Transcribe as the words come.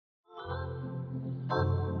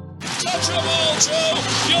Touch them all, Joe.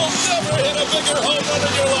 You'll never hit a bigger home run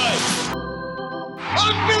in your life.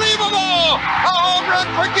 Unbelievable! A home run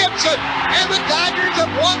for Gibson, and the Tigers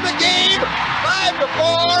have won the game 5-4.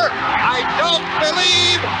 I don't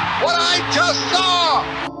believe what I just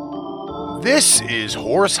saw. This is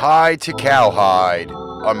Horsehide to Cowhide,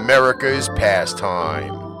 America's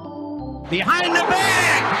pastime. Behind the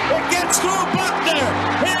bag, it gets through Buckner.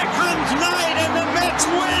 Here comes Knight, and the Mets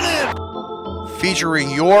win it. Featuring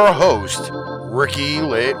your host, Ricky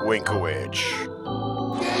Litwinkowicz.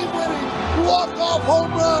 Game-winning walk-off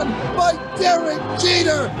home run by Derek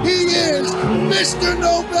Jeter. He is Mr.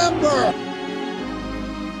 November.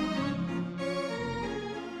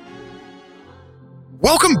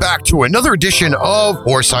 Welcome back to another edition of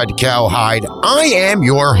Horsehide to Cowhide. I am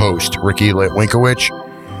your host, Ricky Litwinkowicz,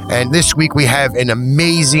 and this week we have an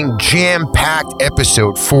amazing jam-packed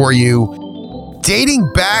episode for you,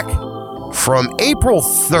 dating back from April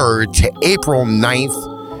 3rd to April 9th,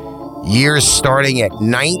 years starting at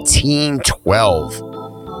 1912.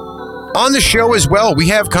 On the show as well, we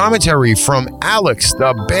have commentary from Alex,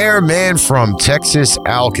 the Bearman from Texas,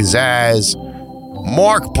 Kazzaz,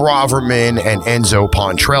 Mark Braverman, and Enzo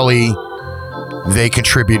Pontrelli. They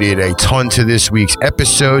contributed a ton to this week's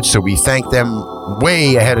episode, so we thank them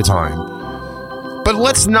way ahead of time. But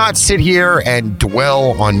let's not sit here and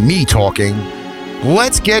dwell on me talking.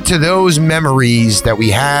 Let's get to those memories that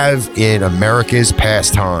we have in America's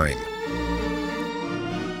pastime.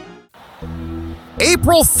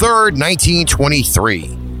 April 3rd,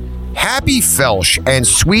 1923. Happy Felsch and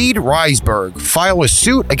Swede Risberg file a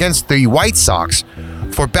suit against the White Sox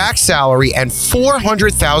for back salary and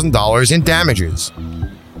 $400,000 in damages.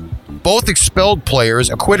 Both expelled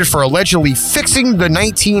players acquitted for allegedly fixing the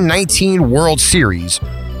 1919 World Series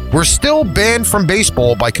were still banned from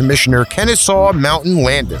baseball by Commissioner Kennesaw Mountain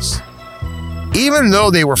Landis, even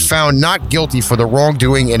though they were found not guilty for the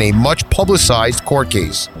wrongdoing in a much publicized court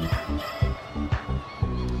case.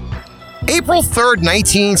 April 3rd,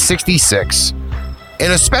 1966.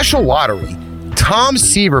 In a special lottery, Tom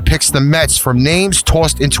Seaver picks the Mets from names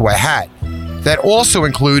tossed into a hat that also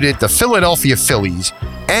included the Philadelphia Phillies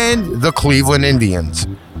and the Cleveland Indians,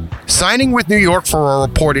 signing with New York for a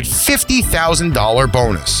reported $50,000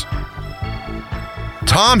 bonus.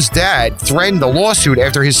 Tom's dad threatened a lawsuit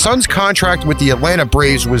after his son's contract with the Atlanta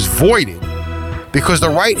Braves was voided because the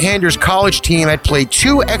right-hander's college team had played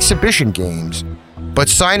 2 exhibition games, but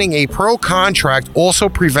signing a pro contract also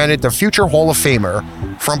prevented the future Hall of Famer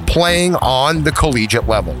from playing on the collegiate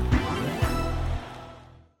level.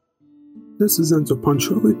 This is Enzo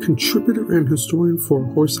Pontrelli, contributor and historian for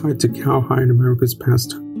Horsehide to Cowhide, America's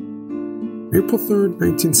pastime. April 3rd,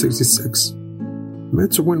 1966.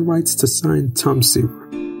 Mets win rights to sign Tom Seaver.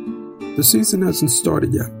 The season hasn't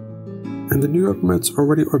started yet, and the New York Mets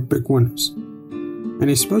already are big winners. In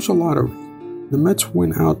a special lottery, the Mets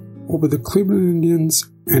win out over the Cleveland Indians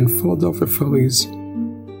and Philadelphia Phillies,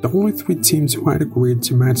 the only 3 teams who had agreed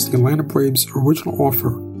to match the Atlanta Braves' original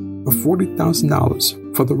offer of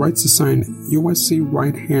 $40,000 for the rights to sign USC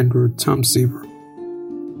right-hander Tom Seaver.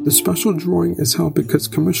 The special drawing is held because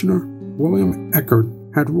Commissioner William Eckert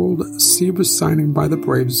had ruled Seaver's signing by the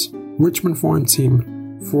Braves' Richmond farm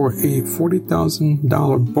team for a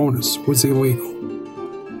 $40,000 bonus was illegal.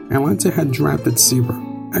 Atlanta had drafted Seaver.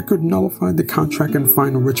 Eckert nullified the contract and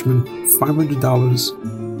fined Richmond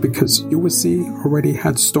 $500 because USC already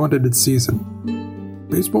had started its season.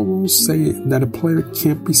 Baseball rules say that a player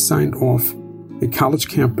can't be signed off a college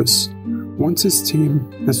campus once his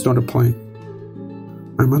team has started playing.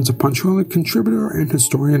 I'm Enzo Pontrelli, contributor and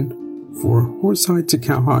historian for Horsehide to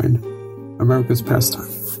Cowhide, America's pastime.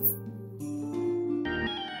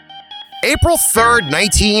 April 3rd,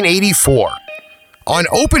 1984. On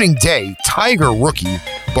opening day, Tiger rookie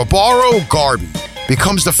Barbaro Garby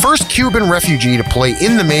becomes the first Cuban refugee to play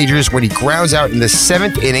in the majors when he grounds out in the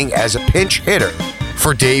 7th inning as a pinch hitter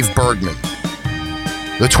for Dave Bergman.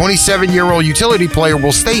 The 27-year-old utility player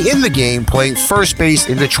will stay in the game, playing first base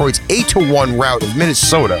in Detroit's 8-1 rout of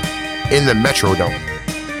Minnesota in the Metrodome.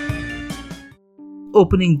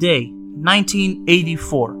 Opening day,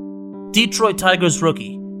 1984. Detroit Tigers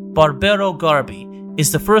rookie Barbaro Garby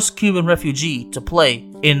is the first Cuban refugee to play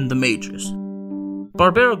in the majors.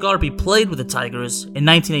 Barbaro Garby played with the Tigers in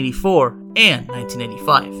 1984 and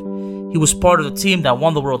 1985. He was part of the team that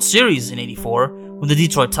won the World Series in '84 when the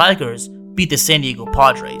Detroit Tigers beat the San Diego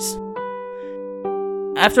Padres.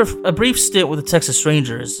 After a brief stint with the Texas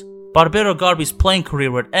Rangers, Barbaro Garby's playing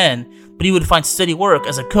career would end, but he would find steady work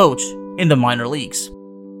as a coach in the minor leagues.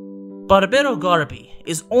 Barbaro Garby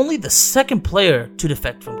is only the second player to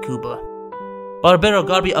defect from Cuba. Barbaro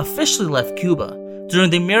Garby officially left Cuba during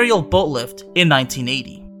the Mariel boat lift in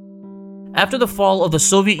 1980. After the fall of the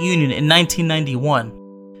Soviet Union in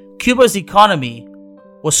 1991, Cuba's economy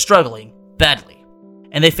was struggling badly,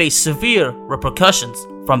 and they faced severe repercussions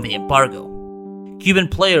from the embargo. Cuban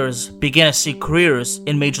players began to seek careers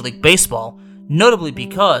in Major League Baseball, notably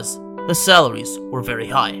because the salaries were very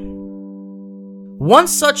high. One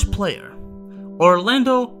such player,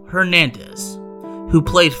 Orlando Hernandez, who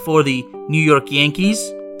played for the New York Yankees,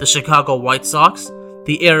 the Chicago White Sox,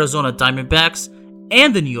 the Arizona Diamondbacks,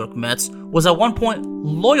 and the New York Mets, was at one point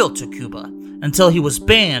loyal to Cuba until he was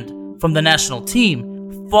banned from the national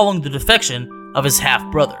team following the defection of his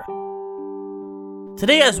half-brother.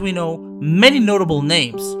 Today, as we know, many notable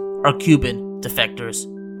names are Cuban defectors.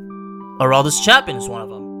 Aroldis Chapman is one of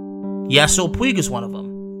them. Yasiel Puig is one of them.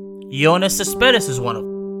 Yoenis Cespedes is one of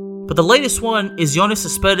them. But the latest one is Yoenis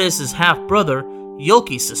Cespedes' half-brother,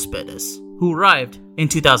 Yoelqui Cespedes, who arrived in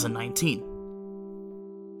 2019.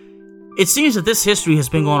 It seems that this history has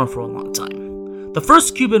been going on for a long time. The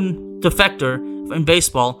first Cuban defector in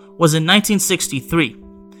baseball was in 1963.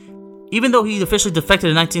 Even though he officially defected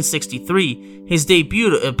in 1963, his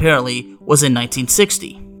debut apparently was in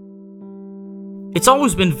 1960. It's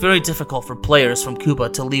always been very difficult for players from Cuba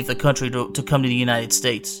to leave the country to come to the United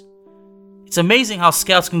States. It's amazing how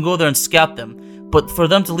scouts can go there and scout them, but for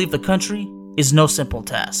them to leave the country is no simple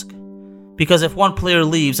task. Because if one player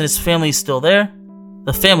leaves and his family is still there,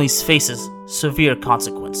 the family faces severe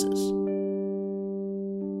consequences.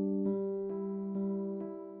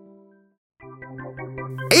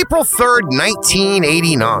 April 3rd,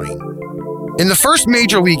 1989. In the first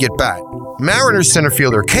Major League at-bat, Mariners center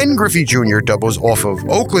fielder Ken Griffey Jr. doubles off of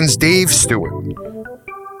Oakland's Dave Stewart.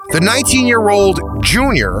 The 19-year-old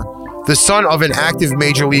Jr., the son of an active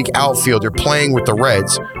Major League outfielder playing with the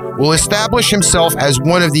Reds, will establish himself as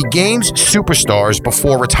one of the game's superstars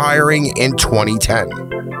before retiring in 2010.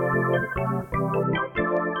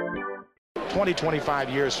 25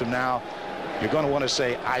 years from now, you're going to want to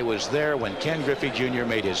say, I was there when Ken Griffey Jr.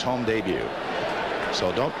 made his home debut.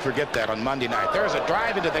 So don't forget that on Monday night. There's a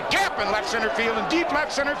drive into the gap in left center field and deep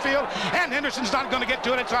left center field, and Henderson's not going to get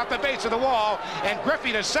to it. It's off the base of the wall, and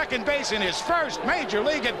Griffey to second base in his first Major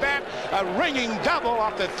League at bat, a ringing double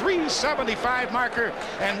off the 375 marker,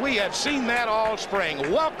 and we have seen that all spring.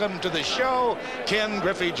 Welcome to the show, Ken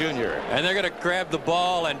Griffey Jr. And they're going to grab the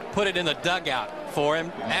ball and put it in the dugout for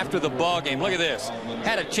him after the ball game. Look at this.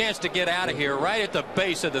 Had a chance to get out of here right at the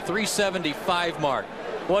base of the 375 mark.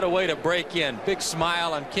 What a way to break in. Big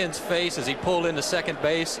smile on Ken's face as he pulled into second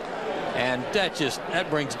base. And that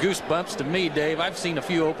brings goosebumps to me, Dave. I've seen a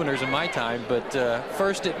few openers in my time, but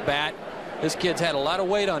first at bat, this kid's had a lot of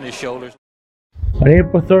weight on his shoulders. On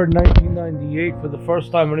April 3rd, 1998, for the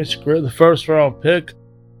first time in his career, the first round pick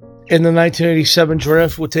in the 1987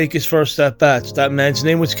 draft would take his first at-bats. That man's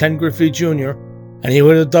name was Ken Griffey Jr., and he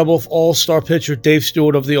would have doubled all-star pitcher Dave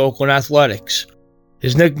Stewart of the Oakland Athletics.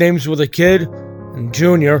 His nicknames were the Kid and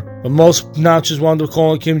Junior, but most announcers wanted to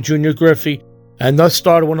call him Junior Griffey, and thus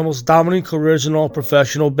started one of the most dominant careers in all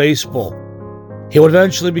professional baseball. He would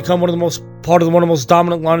eventually become one of the most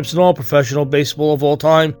dominant lineups in all professional baseball of all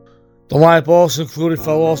time. The lineup also included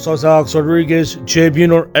fellow All-Stars Alex Rodriguez, Jay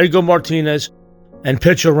Buhner, Edgar Martinez, and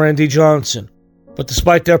pitcher Randy Johnson. But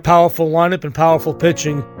despite their powerful lineup and powerful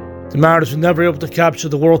pitching, the Mariners were never able to capture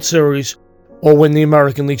the World Series or win the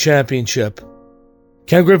American League Championship.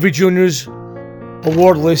 Ken Griffey Jr.'s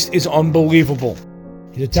award list is unbelievable.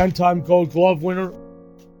 He's a 10-time Gold Glove winner.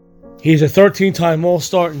 He's a 13-time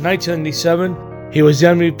All-Star. In 1997, he was the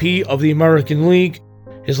MVP of the American League.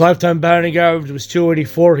 His lifetime batting average was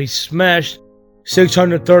 .284. He smashed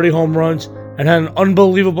 630 home runs and had an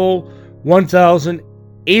unbelievable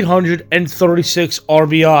 1,836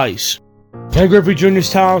 RBIs. Ken Griffey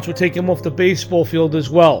Jr.'s talents would take him off the baseball field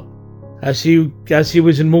as well, as he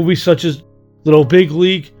was in movies such as Little Big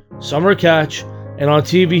League, Summer Catch, and on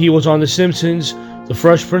TV he was on The Simpsons, The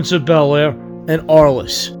Fresh Prince of Bel-Air, and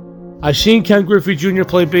Arliss. I've seen Ken Griffey Jr.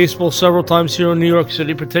 play baseball several times here in New York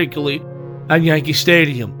City, particularly at Yankee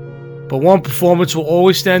Stadium. But one performance will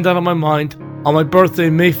always stand out in my mind on my birthday,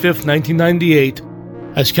 May 5th, 1998,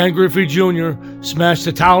 as Ken Griffey Jr. smashed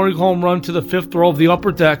a towering home run to the fifth row of the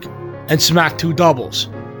upper deck and smacked two doubles.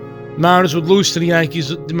 The Mariners would lose to the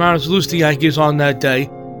Yankees on that day,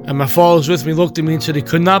 and my father was with me, looked at me and said he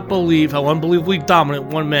could not believe how unbelievably dominant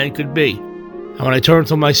one man could be. And when I turned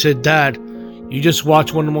to him, I said, Dad, you just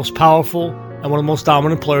watched one of the most powerful and one of the most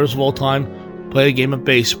dominant players of all time play a game of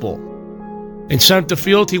baseball. In center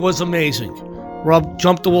field, he was amazing. Rob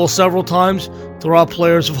jumped the wall several times to rob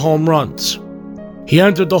players of home runs. He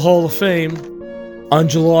entered the Hall of Fame on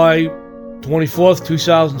July 24th,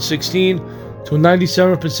 2016, to a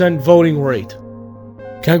 97% voting rate.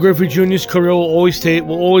 Ken Griffey Jr.'s career will always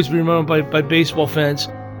be remembered by baseball fans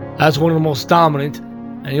as one of the most dominant,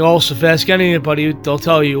 and he also, if you ask anybody, they'll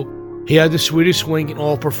tell you he had the sweetest swing in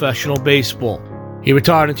all professional baseball. He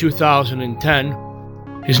retired in 2010.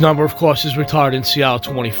 His number, of course, is retired in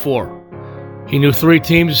Seattle 24. He knew 3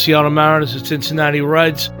 teams: the Seattle Mariners, the Cincinnati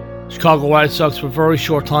Reds, Chicago White Sox for a very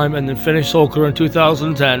short time, and then finished whole career in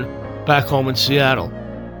 2010 back home in Seattle.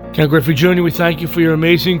 Ken Griffey Jr., we thank you for your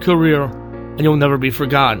amazing career, and you'll never be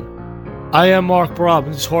forgotten. I am Mark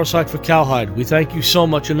Braverman. This is Horsehide for Cowhide. We thank you so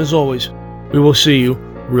much, and as always, we will see you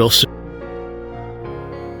real soon.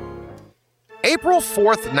 April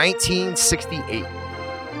 4th, 1968.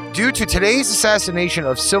 Due to today's assassination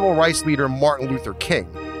of civil rights leader Martin Luther King,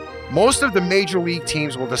 most of the major league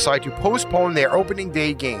teams will decide to postpone their opening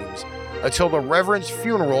day games until the Reverend's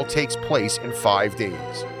funeral takes place in 5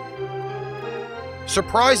 days.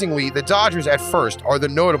 Surprisingly, the Dodgers at first are the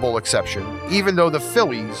notable exception, even though the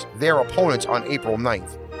Phillies, their opponents on April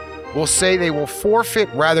 9th, will say they will forfeit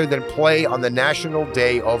rather than play on the National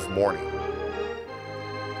Day of Mourning.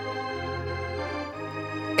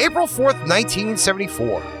 April 4th,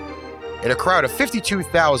 1974. In a crowd of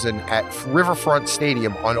 52,000 at Riverfront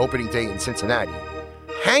Stadium on opening day in Cincinnati,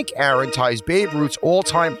 Hank Aaron ties Babe Ruth's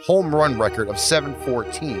all-time home run record of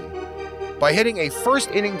 714 by hitting a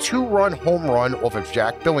first-inning 2-run home run off of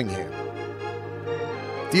Jack Billingham.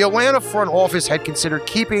 The Atlanta front office had considered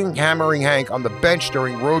keeping Hammering Hank on the bench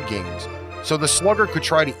during road games so the slugger could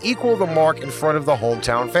try to equal the mark in front of the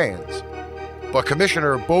hometown fans. But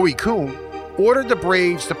Commissioner Bowie Kuhn ordered the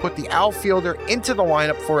Braves to put the outfielder into the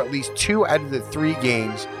lineup for at least 2 out of the 3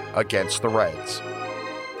 games against the Reds.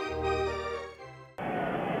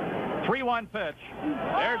 3-1 pitch.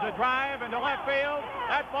 There's a drive into left field.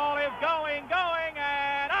 That ball is going,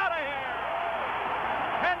 and out of here.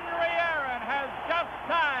 Henry Aaron has just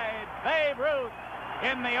tied Babe Ruth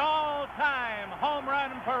in the all-time home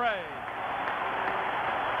run parade.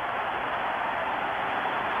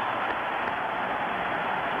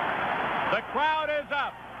 The crowd is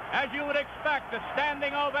up. As you would expect, a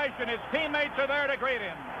standing ovation. His teammates are there to greet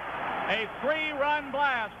him. A 3-run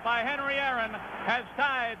blast by Henry Aaron has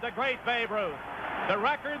tied the great Babe Ruth. The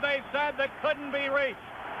record they said that couldn't be reached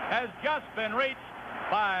has just been reached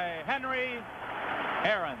by Henry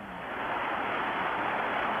Aaron.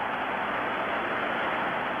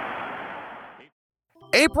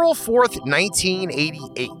 April 4th,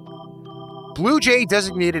 1988. Blue Jay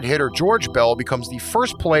designated hitter George Bell becomes the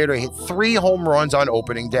first player to hit 3 home runs on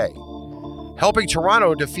opening day, helping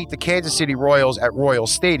Toronto defeat the Kansas City Royals at Royal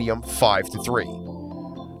Stadium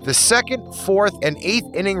 5-3. The 2nd, 4th, and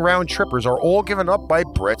 8th inning round trippers are all given up by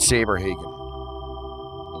Brett Saberhagen.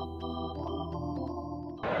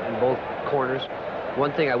 In both corners.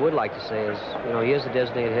 One thing I would like to say is, he is a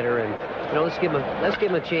designated hitter, and let's give him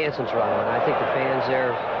a chance in Toronto. And I think the fans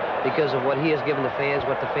there, because of what he has given the fans,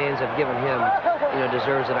 what the fans have given him,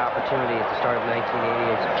 deserves an opportunity at the start of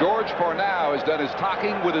 1988. George, for now, has done his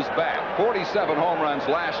talking with his bat. 47 home runs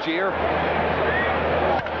last year.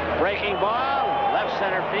 Breaking ball, left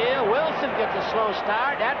center field. Wilson gets a slow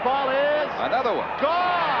start. That ball is... another one.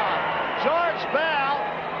 Gone! George Bell,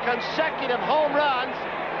 consecutive home runs,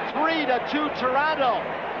 3-2 Toronto.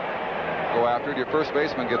 Go after it. Your first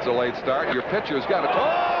baseman gets a late start. Your pitcher's got a...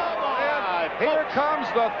 Here comes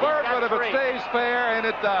the third one if it stays fair, and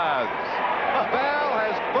it does. Bell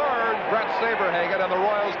has burned Brett Saberhagen and the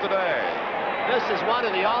Royals today. This is one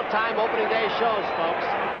of the all-time opening day shows, folks.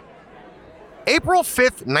 April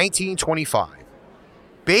 5th, 1925.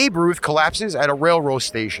 Babe Ruth collapses at a railroad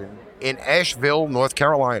station in Asheville, North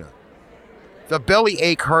Carolina. The belly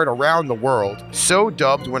ache heard around the world, so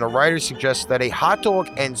dubbed when a writer suggests that a hot dog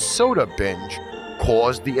and soda binge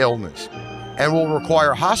caused the illness and will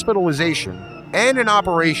require hospitalization and an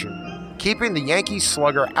operation, keeping the Yankees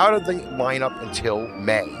slugger out of the lineup until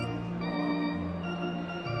May.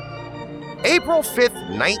 April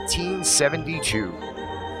 5th, 1972.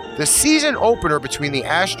 The season opener between the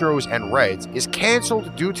Astros and Reds is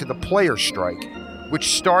canceled due to the players' strike,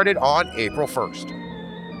 which started on April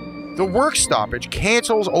 1st. The work stoppage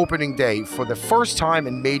cancels opening day for the first time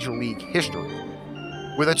in Major League history,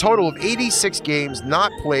 with a total of 86 games not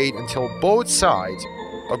played until both sides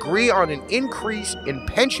agree on an increase in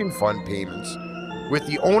pension fund payments, with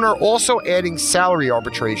the owner also adding salary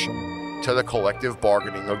arbitration to the collective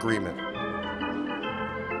bargaining agreement.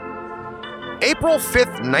 April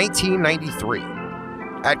 5th, 1993.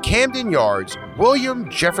 At Camden Yards, William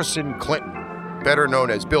Jefferson Clinton, better known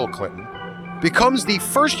as Bill Clinton, becomes the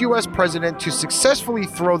first U.S. president to successfully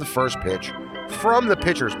throw the first pitch from the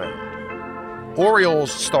pitcher's mound.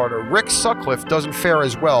 Orioles starter Rick Sutcliffe doesn't fare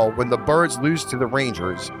as well when the Birds lose to the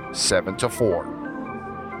Rangers 7-4.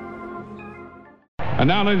 And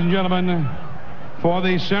now, ladies and gentlemen, for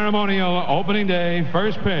the ceremonial opening day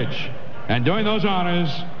first pitch, and doing those honors,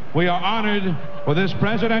 we are honored for this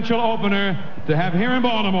presidential opener to have here in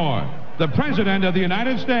Baltimore the President of the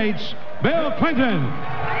United States, Bill Clinton.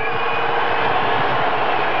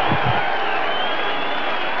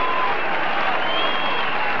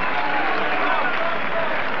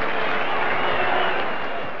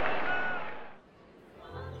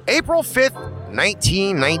 April 5th,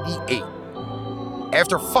 1998.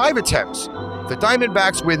 After 5 attempts, the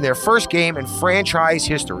Diamondbacks win their first game in franchise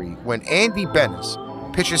history when Andy Benes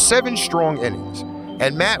pitches 7 strong innings,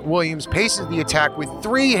 and Matt Williams paces the attack with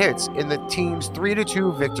 3 hits in the team's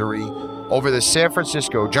 3-2 victory over the San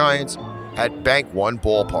Francisco Giants at Bank One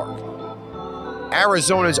Ballpark.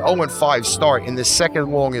 Arizona's 0-5 start in the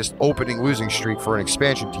second longest opening losing streak for an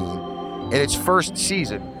expansion team in its first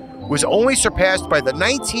season was only surpassed by the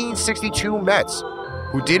 1962 Mets,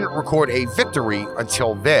 who didn't record a victory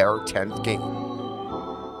until their 10th game.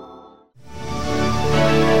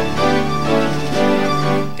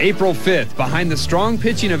 April 5th, behind the strong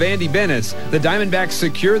pitching of Andy Benes, the Diamondbacks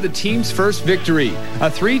secure the team's first victory, a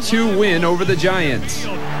 3-2 win over the Giants.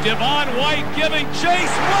 Devon White giving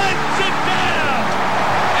chase, runs it down,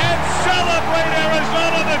 and celebrate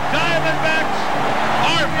Arizona. The Diamondbacks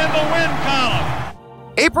are in the win column.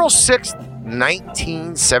 April 6th,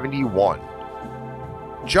 1971.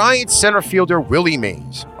 Giants center fielder Willie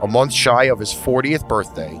Mays, a month shy of his 40th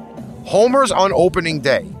birthday, homers on opening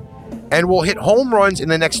day and will hit home runs in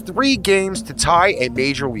the next 3 games to tie a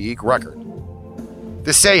major league record.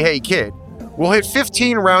 The Say Hey Kid will hit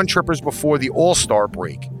 15 round trippers before the All-Star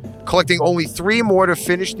break, collecting only 3 more to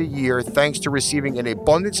finish the year thanks to receiving an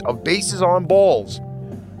abundance of bases on balls.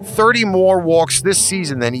 30 more walks this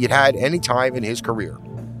season than he had had any time in his career.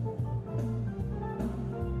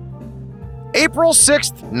 April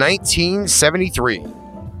 6th, 1973.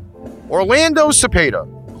 Orlando Cepeda,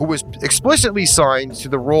 who was explicitly signed to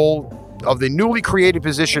the role of the newly created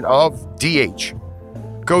position of DH,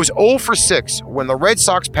 goes 0 for 6 when the Red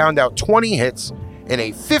Sox pound out 20 hits in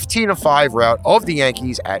a 15-5 rout of the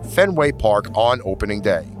Yankees at Fenway Park on opening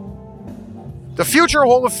day. The future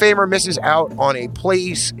Hall of Famer misses out on a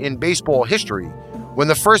place in baseball history when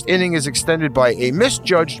the first inning is extended by a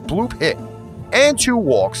misjudged bloop hit and 2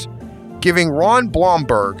 walks, giving Ron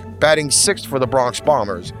Blomberg, batting 6th for the Bronx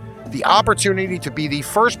Bombers, the opportunity to be the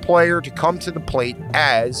first player to come to the plate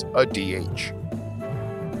as a DH.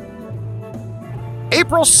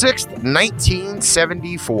 April 6th,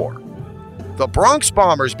 1974. The Bronx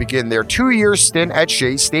Bombers begin their 2-year stint at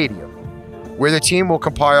Shea Stadium, where the team will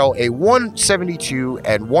compile a 172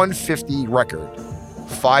 and 150 record,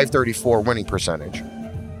 .534 winning percentage,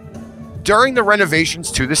 during the renovations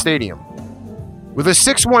to the stadium, with a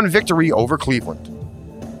 6-1 victory over Cleveland.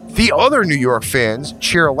 The other New York fans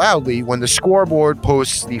cheer loudly when the scoreboard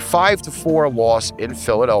posts the 5-4 loss in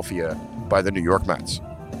Philadelphia by the New York Mets.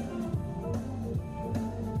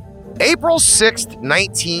 April 6th,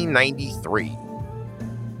 1993.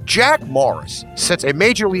 Jack Morris sets a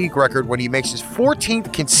major league record when he makes his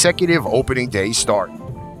 14th consecutive opening day start,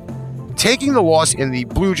 taking the loss in the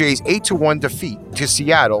Blue Jays' 8-1 defeat to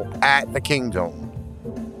Seattle at the Kingdome.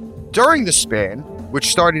 During the span,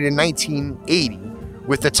 which started in 1980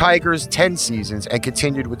 with the Tigers' 10 seasons and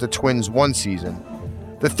continued with the Twins' 1 season,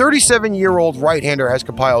 the 37-year-old right-hander has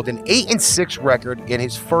compiled an 8-6 record in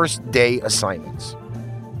his first day assignments.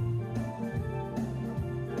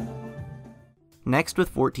 Next with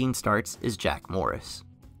 14 starts is Jack Morris.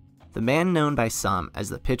 The man known by some as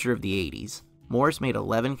the pitcher of the 80s, Morris made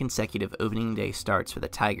 11 consecutive opening day starts for the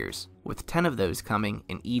Tigers, with 10 of those coming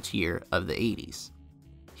in each year of the 80s.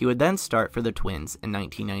 He would then start for the Twins in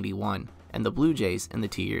 1991 and the Blue Jays in the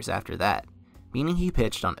 2 years after that, meaning he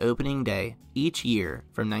pitched on opening day each year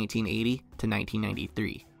from 1980 to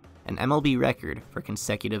 1993, an MLB record for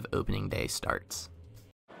consecutive opening day starts.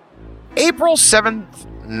 April 7th,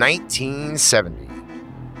 1970.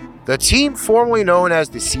 The team formerly known as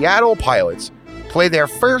the Seattle Pilots play their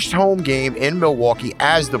first home game in Milwaukee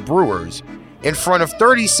as the Brewers in front of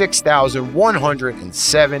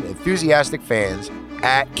 36,107 enthusiastic fans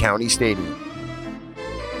at County Stadium.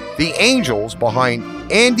 The Angels,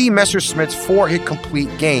 behind Andy Messerschmidt's 4-hit complete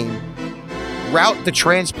game, rout the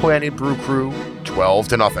transplanted Brew Crew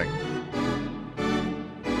 12-0.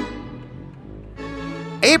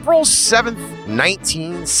 April 7th,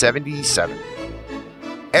 1977.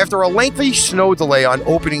 After a lengthy snow delay on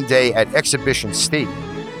opening day at Exhibition Stadium,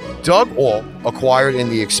 Doug Ault, acquired in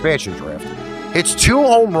the expansion draft, hits 2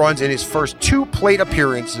 home runs in his first 2 plate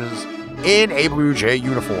appearances in a Blue Jay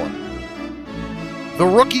uniform. The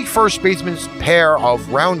rookie first baseman's pair of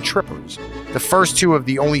round trippers, the first 2 of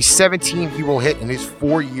the only 17 he will hit in his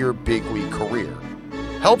 4-year big league career,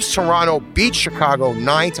 helps Toronto beat Chicago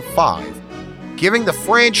 9-5, giving the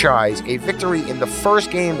franchise a victory in the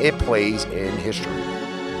first game it plays in history.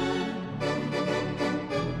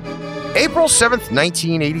 April 7th,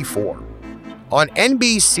 1984. On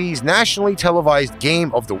NBC's nationally televised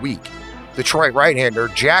Game of the Week, Detroit right-hander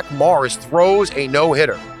Jack Morris throws a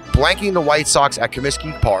no-hitter, blanking the White Sox at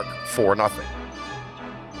Comiskey Park 4-0.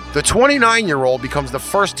 The 29-year-old becomes the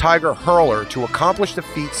first Tiger hurler to accomplish the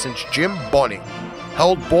feat since Jim Bunning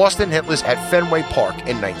held Boston hitless at Fenway Park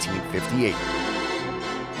in 1958.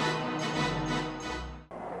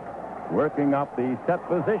 Working up the set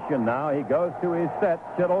position now. He goes to his set.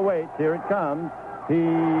 Kittle waits. Here it comes. He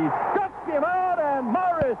struck him out, and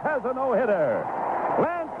Morris has a no-hitter.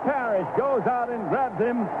 Lance Parrish goes out and grabs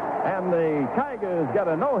him, and the Tigers get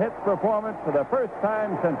a no-hit performance for the first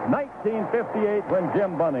time since 1958 when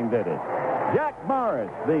Jim Bunning did it. Jack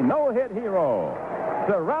Morris, the no-hit hero,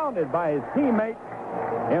 surrounded by his teammates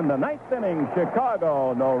in the 9th inning.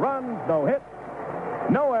 Chicago, no runs, no hits,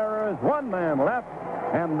 no errors, 1 man left,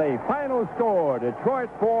 and the final score, Detroit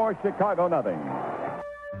 4, Chicago nothing.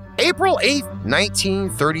 April 8th,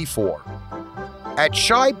 1934. At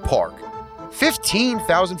Shibe Park,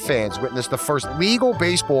 15,000 fans witnessed the first legal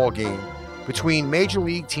baseball game between major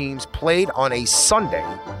league teams played on a Sunday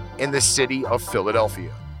in the city of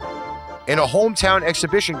Philadelphia. In a hometown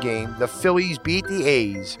exhibition game, the Phillies beat the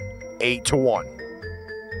A's 8-1.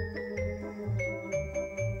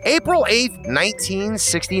 April 8th,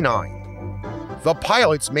 1969. The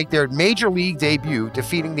Pilots make their major league debut,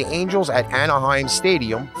 defeating the Angels at Anaheim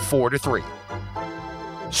Stadium 4-3.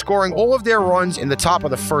 Scoring all of their runs in the top of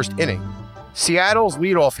the first inning, Seattle's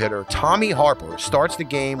leadoff hitter Tommy Harper starts the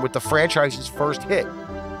game with the franchise's first hit,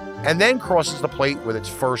 and then crosses the plate with its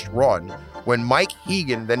first run when Mike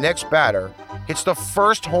Hegan, the next batter, hits the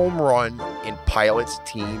first home run in Pilots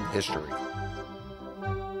team history.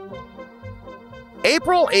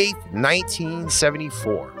 April 8th,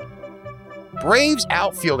 1974. Braves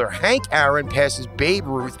outfielder Hank Aaron passes Babe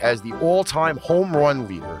Ruth as the all-time home run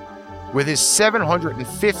leader with his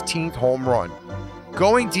 715th home run,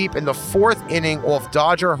 going deep in the 4th inning off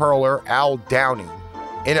Dodger hurler Al Downing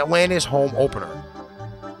in Atlanta's home opener.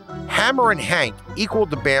 Hammer and Hank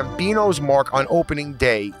equaled the Bambino's mark on opening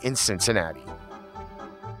day in Cincinnati.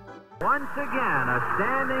 Once again, a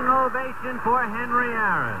standing ovation for Henry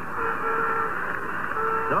Aaron.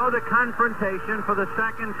 So the confrontation for the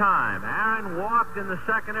second time. Aaron walked in the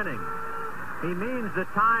 2nd inning. He means the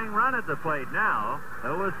tying run at the plate now.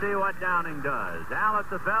 So we'll see what Downing does. Al at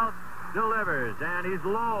the belt, delivers, and he's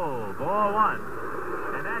low. Ball 1.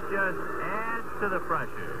 And that just adds to the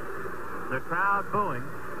pressure. The crowd booing.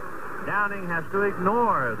 Downing has to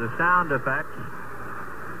ignore the sound effects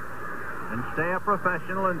and stay a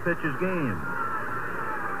professional and pitch his game.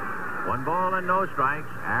 1 ball and no strikes.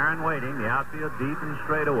 Aaron waiting. The outfield deep and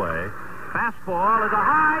straight away. Fastball is a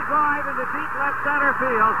high drive into deep left center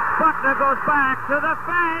field. Buckner goes back to the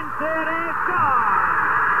fence. It is gone.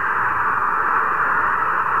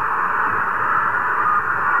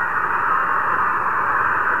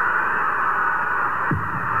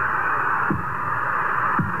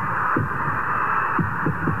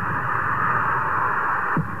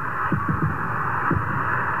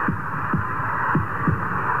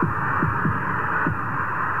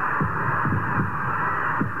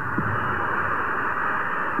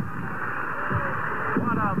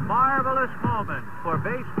 Moment for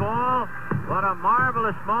baseball. What a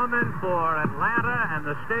marvelous moment for Atlanta and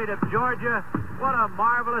the state of Georgia. What a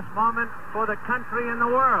marvelous moment for the country and the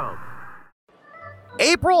world.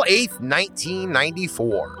 April 8th,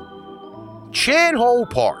 1994. Chan Ho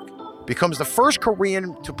Park becomes the first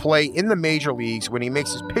Korean to play in the major leagues when he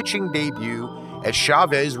makes his pitching debut at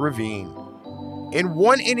Chavez Ravine. In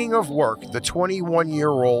 1 inning of work, the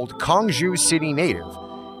 21-year-old Gyeongju City native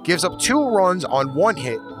gives up 2 runs on 1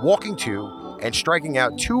 hit, walking 2, and striking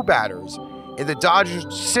out 2 batters in the Dodgers'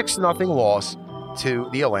 6-0 loss to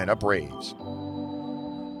the Atlanta Braves.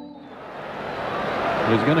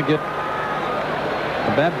 He's going to get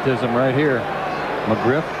a baptism right here.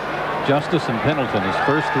 McGriff, Justice, and Pendleton, his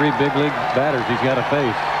first 3 big league batters he's got to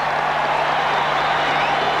face.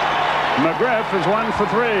 McGriff is 1 for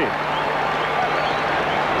 3.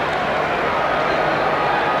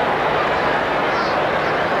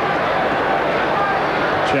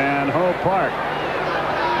 Chan Ho Park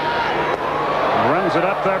runs it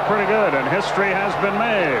up there pretty good, and history has been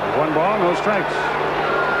made. 1 ball, no strikes.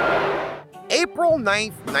 April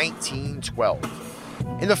 9th,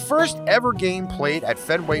 1912. In the first ever game played at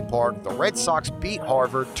Fenway Park, the Red Sox beat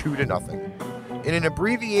Harvard 2-0 in an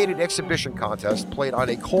abbreviated exhibition contest played on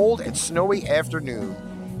a cold and snowy afternoon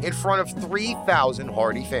in front of 3,000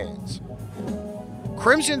 Hardy fans.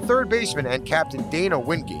 Crimson third baseman and captain Dana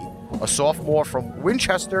Wingate, a sophomore from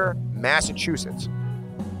Winchester, Massachusetts,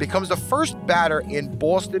 becomes the first batter in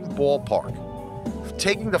Boston Ballpark,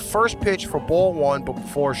 taking the first pitch for ball one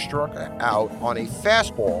before struck out on a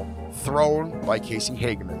fastball thrown by Casey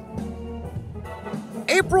Hageman.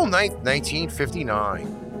 April 9th,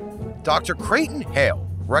 1959. Dr. Creighton Hale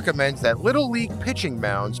recommends that Little League pitching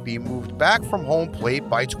mounds be moved back from home plate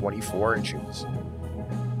by 24 inches.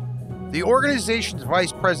 The organization's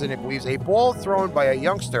vice president believes a ball thrown by a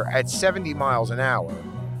youngster at 70 miles an hour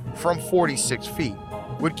from 46 feet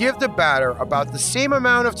would give the batter about the same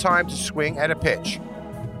amount of time to swing at a pitch,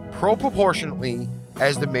 proportionately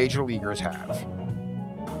as the major leaguers have.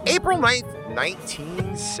 April 9th,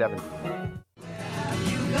 1970.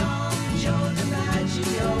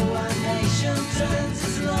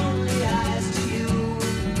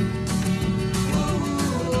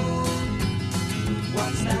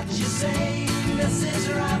 What's that you say,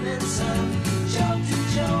 Mrs. Robinson?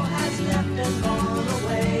 Joe has left and gone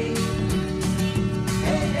away.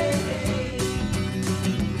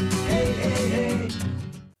 Hey.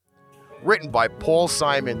 Written by Paul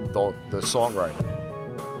Simon, the songwriter.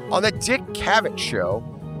 On the Dick Cavett Show,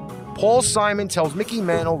 Paul Simon tells Mickey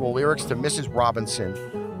Mantle the lyrics to Mrs. Robinson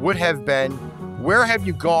would have been, "Where have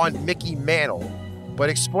you gone, Mickey Mantle?" but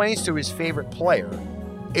explains to his favorite player,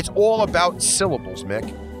 "It's all about syllables,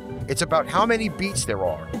 Mick. It's about how many beats there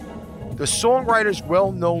are." The songwriter's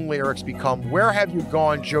well-known lyrics become, "Where have you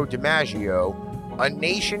gone, Joe DiMaggio? A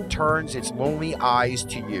nation turns its lonely eyes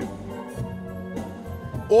to you."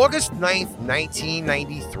 August 9th,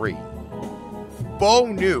 1993. Bo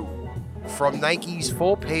New from Nike's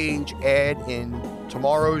full-page ad in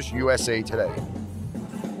tomorrow's USA Today.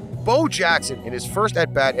 Bo Jackson, in his first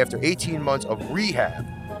at-bat after 18 months of rehab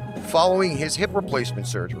following his hip replacement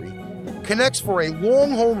surgery, connects for a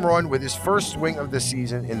long home run with his first swing of the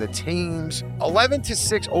season in the team's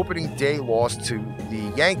 11-6 opening day loss to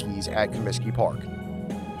the Yankees at Comiskey Park.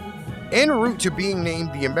 En route to being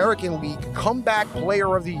named the American League Comeback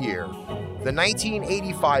Player of the Year, the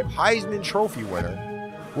 1985 Heisman Trophy winner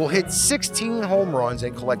will hit 16 home runs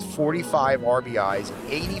and collect 45 RBIs in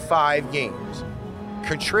 85 games,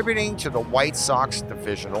 contributing to the White Sox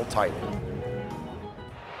divisional title.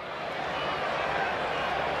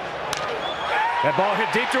 That ball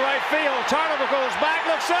hit deep to right field. Tarnover goes back,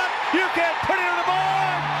 looks up. You can't put it on the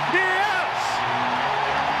board. Yes!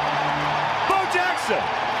 Bo Jackson,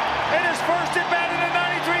 in his first at-bat in the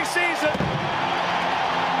 93 season.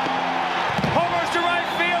 Homers to right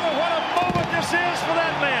field, and what a moment this is for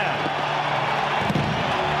that man.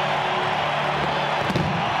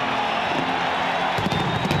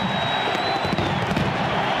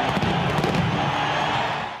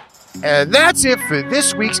 And that's it for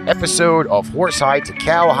this week's episode of Horsehide to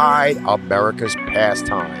Cowhide, America's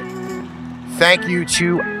Pastime. Thank you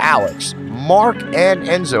to Alex, Mark, and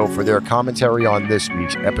Enzo for their commentary on this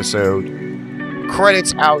week's episode.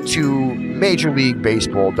 Credits out to Major League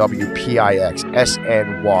Baseball, WPIX,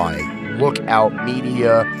 SNY, Lookout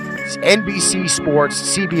Media, NBC Sports,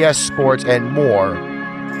 CBS Sports, and more.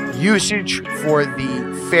 Usage for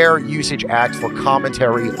the Fair Usage Act for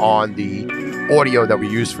commentary on the audio that we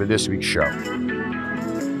used for this week's show.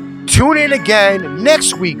 Tune in again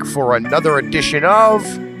next week for another edition of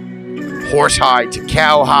Horsehide to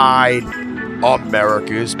Cowhide,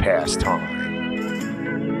 America's Pastime.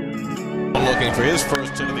 Looking for his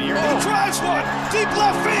first hit of the year. He drives one, deep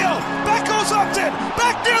left field. Back goes Upton,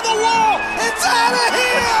 back near the wall. It's out of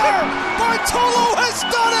here! Bartolo has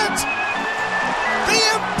done it! The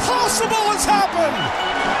impossible has happened!